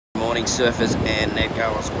morning, surfers and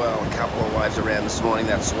netgo as well. A couple of waves around this morning.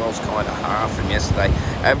 That swell's kind of half from yesterday,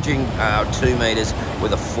 averaging 2 metres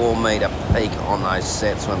with a 4 metre peak on those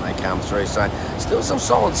sets when they come through. So still some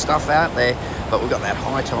solid stuff out there, but we've got that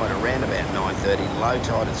high tide around about 9:30, low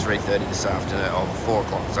tide at 3:30 this afternoon, or 4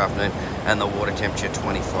 o'clock this afternoon, and the water temperature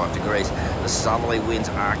 25 degrees. The southerly winds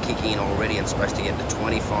are kicking in already and supposed to get to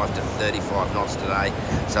 25 to 35 knots today,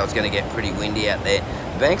 so it's going to get pretty windy out there.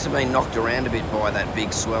 Banks have been knocked around a bit by that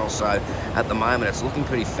big swell, so at the moment it's looking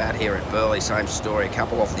pretty fat here at Burleigh. Same story, a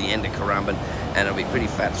couple off the end of Currumbin, and it'll be pretty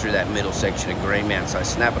fat through that middle section of Greenmount. So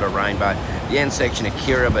snap at a rainbow. The end section of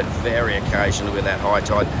Kirra, but very occasionally with that high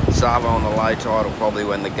tide. Savo on the low tide will probably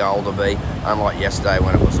when the gold will be, unlike yesterday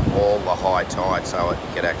when it was all the high tide, so it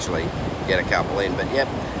could actually get a couple in. But yep,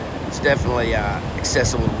 it's definitely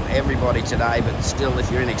accessible to everybody today, but still,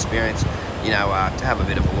 if you're inexperienced, you know, to have a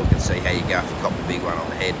bit of a look and see how you go if you cop the big one on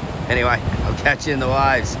the head. Anyway, I'll catch you in the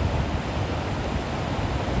waves.